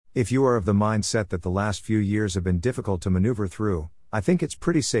If you are of the mindset that the last few years have been difficult to maneuver through, I think it's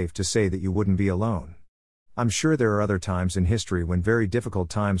pretty safe to say that you wouldn't be alone. I'm sure there are other times in history when very difficult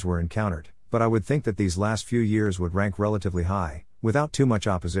times were encountered, but I would think that these last few years would rank relatively high, without too much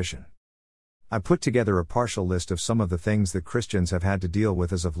opposition. I put together a partial list of some of the things that Christians have had to deal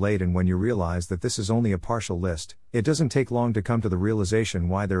with as of late, and when you realize that this is only a partial list, it doesn't take long to come to the realization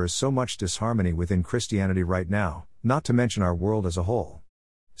why there is so much disharmony within Christianity right now, not to mention our world as a whole.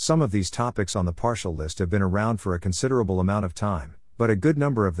 Some of these topics on the partial list have been around for a considerable amount of time, but a good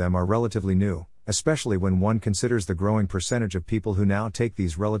number of them are relatively new, especially when one considers the growing percentage of people who now take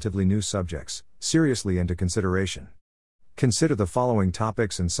these relatively new subjects seriously into consideration. Consider the following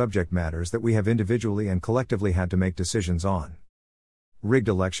topics and subject matters that we have individually and collectively had to make decisions on. Rigged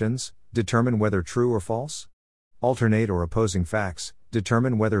elections, determine whether true or false. Alternate or opposing facts,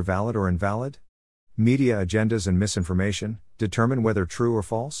 determine whether valid or invalid. Media agendas and misinformation, determine whether true or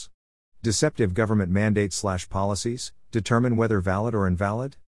false. Deceptive government mandates/policies, determine whether valid or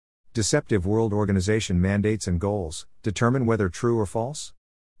invalid. Deceptive World Organization mandates and goals, determine whether true or false.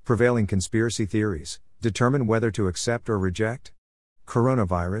 Prevailing conspiracy theories, determine whether to accept or reject.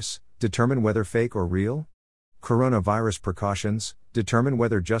 Coronavirus, determine whether fake or real. Coronavirus precautions, determine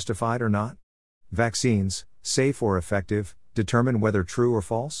whether justified or not. Vaccines, safe or effective, determine whether true or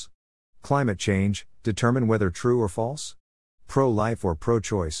false. Climate change, determine whether true or false. Pro-life or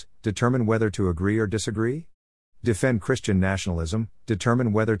pro-choice, determine whether to agree or disagree. Defend Christian nationalism,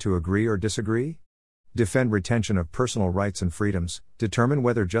 determine whether to agree or disagree. Defend retention of personal rights and freedoms, determine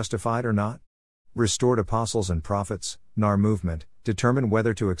whether justified or not. Restored apostles and prophets, NAR movement, determine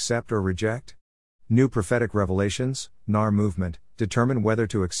whether to accept or reject. New prophetic revelations, NAR movement, determine whether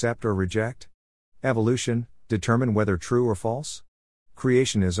to accept or reject. Evolution, determine whether true or false.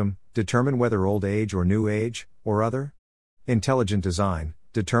 Creationism, determine whether old age or new age, or other. Intelligent design,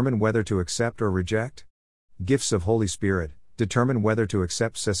 determine whether to accept or reject. Gifts of Holy Spirit, determine whether to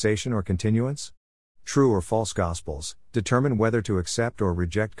accept cessation or continuance. True or false gospels, determine whether to accept or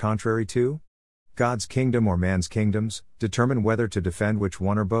reject contrary to. God's kingdom or man's kingdoms, determine whether to defend which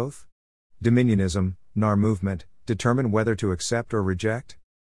one or both. Dominionism, NAR movement, determine whether to accept or reject.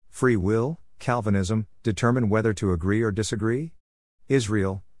 Free will, Calvinism, determine whether to agree or disagree.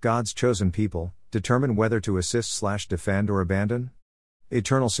 Israel, God's chosen people, determine whether to assist/defend or abandon.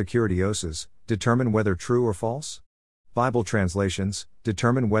 Eternal security OSAs, determine whether true or false. Bible translations,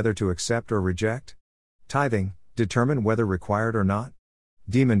 determine whether to accept or reject. Tithing, determine whether required or not.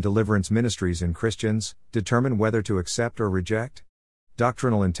 Demon deliverance ministries in Christians, determine whether to accept or reject.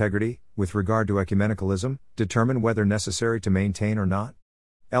 Doctrinal integrity, with regard to ecumenicalism, determine whether necessary to maintain or not.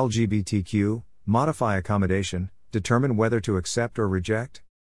 LGBTQ, modify accommodation, determine whether to accept or reject.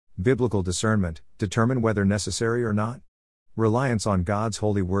 Biblical discernment, determine whether necessary or not. Reliance on God's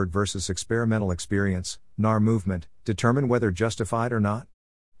holy word versus experimental experience, NAR movement, determine whether justified or not.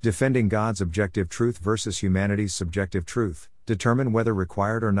 Defending God's objective truth versus humanity's subjective truth, determine whether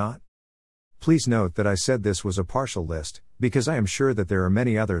required or not. Please note that I said this was a partial list, because I am sure that there are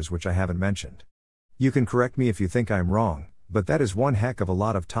many others which I haven't mentioned. You can correct me if you think I'm wrong, but that is one heck of a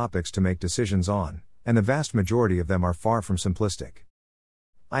lot of topics to make decisions on, and the vast majority of them are far from simplistic.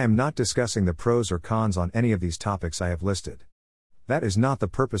 I am not discussing the pros or cons on any of these topics I have listed. That is not the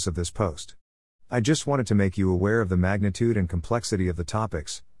purpose of this post. I just wanted to make you aware of the magnitude and complexity of the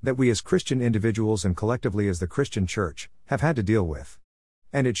topics that we as Christian individuals and collectively as the Christian Church have had to deal with.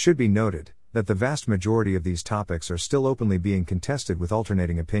 And it should be noted that the vast majority of these topics are still openly being contested with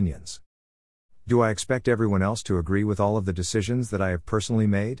alternating opinions. Do I expect everyone else to agree with all of the decisions that I have personally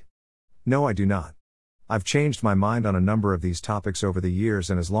made? No, I do not. I've changed my mind on a number of these topics over the years,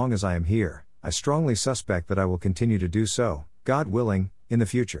 and as long as I am here, I strongly suspect that I will continue to do so, God willing, in the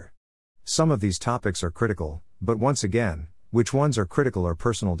future. Some of these topics are critical, but once again, which ones are critical are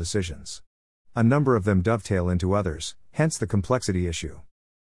personal decisions. A number of them dovetail into others, hence the complexity issue.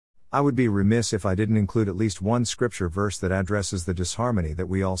 I would be remiss if I didn't include at least one scripture verse that addresses the disharmony that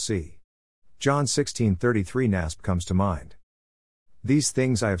we all see. John 16:33 NASB comes to mind. These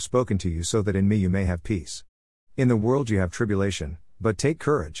things I have spoken to you so that in me you may have peace. In the world you have tribulation, but take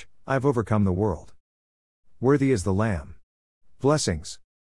courage, I have overcome the world. Worthy is the Lamb. Blessings.